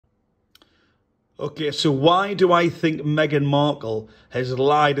Okay, so why do I think Meghan Markle has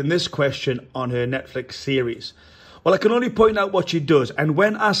lied in this question on her Netflix series? Well, I can only point out what she does, and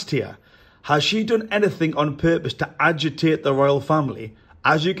when asked here, has she done anything on purpose to agitate the royal family?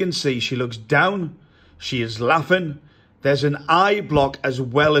 As you can see, she looks down, she is laughing, there's an eye block as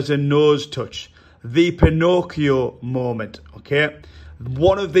well as a nose touch. The Pinocchio moment, okay?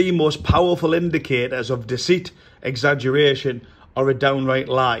 One of the most powerful indicators of deceit, exaggeration, or a downright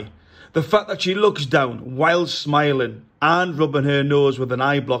lie. The fact that she looks down while smiling and rubbing her nose with an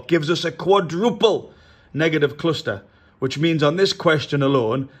eye block gives us a quadruple negative cluster, which means on this question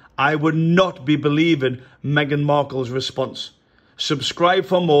alone, I would not be believing Meghan Markle's response. Subscribe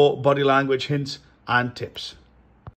for more body language hints and tips.